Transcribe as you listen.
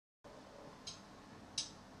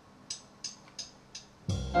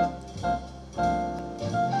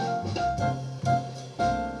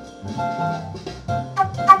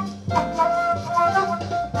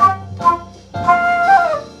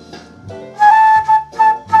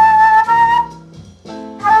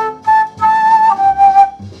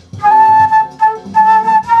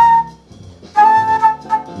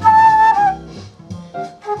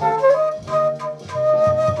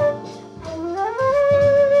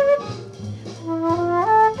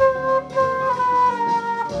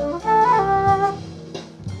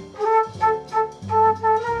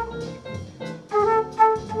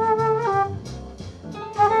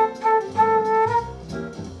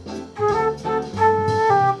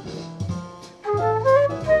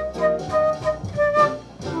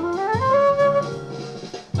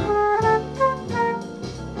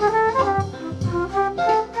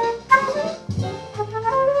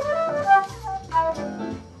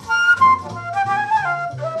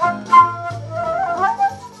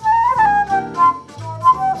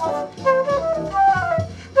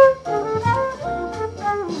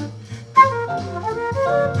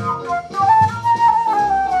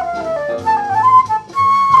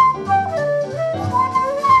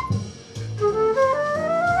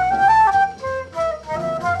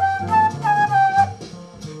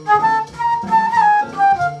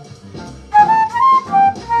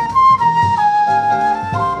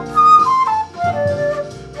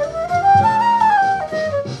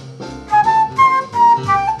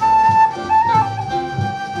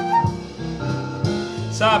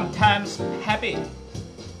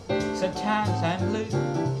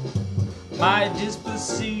My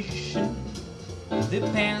disposition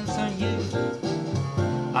depends on you.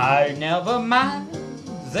 I never mind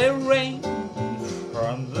the rain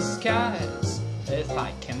from the skies if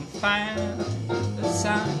I can find the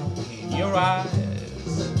sun in your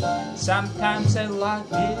eyes. Sometimes I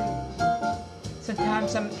love you,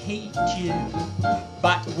 sometimes I hate you,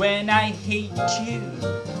 but when I hate you,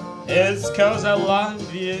 it's 'cause I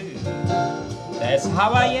love you. That's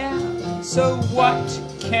how I am, so what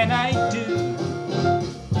can I do?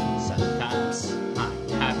 Sometimes I'm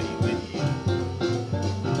happy with you.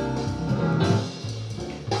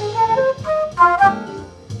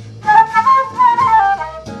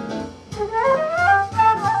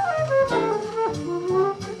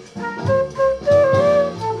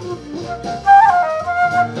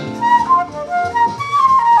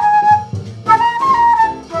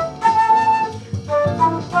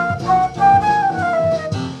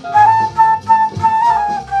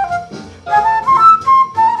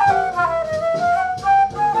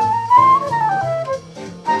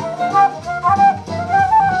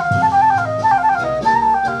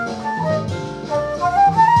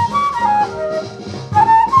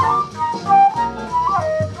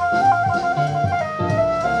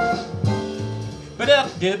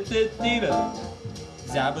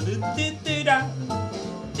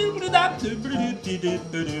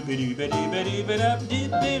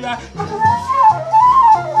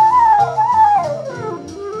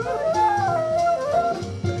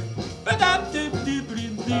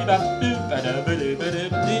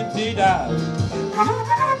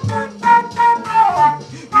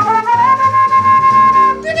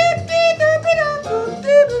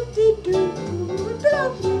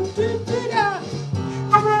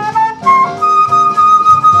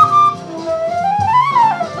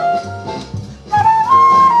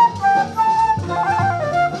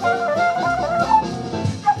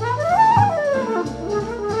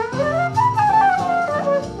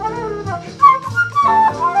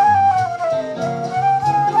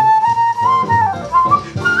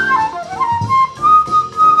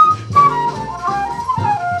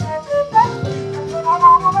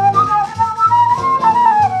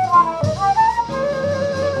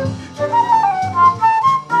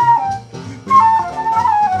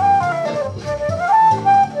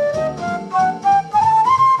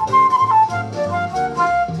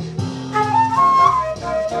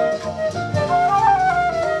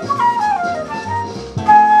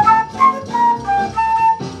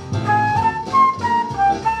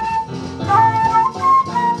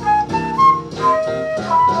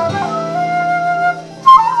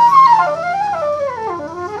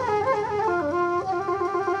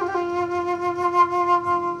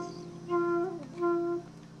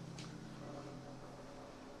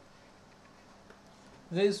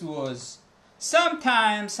 This was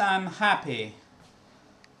Sometimes I'm Happy.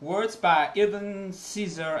 Words by Evan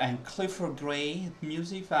Caesar and Clifford Gray.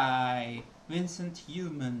 Music by Vincent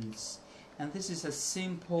Youmans. And this is a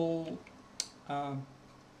simple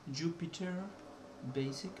Jupiter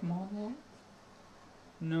basic model.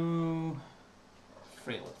 No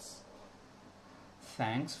frills.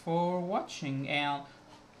 Thanks for watching, and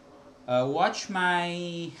watch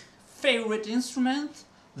my favorite instrument,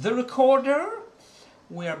 the recorder.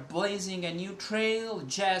 We are blazing a new trail,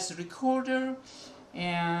 jazz recorder,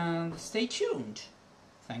 and stay tuned.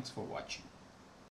 Thanks for watching.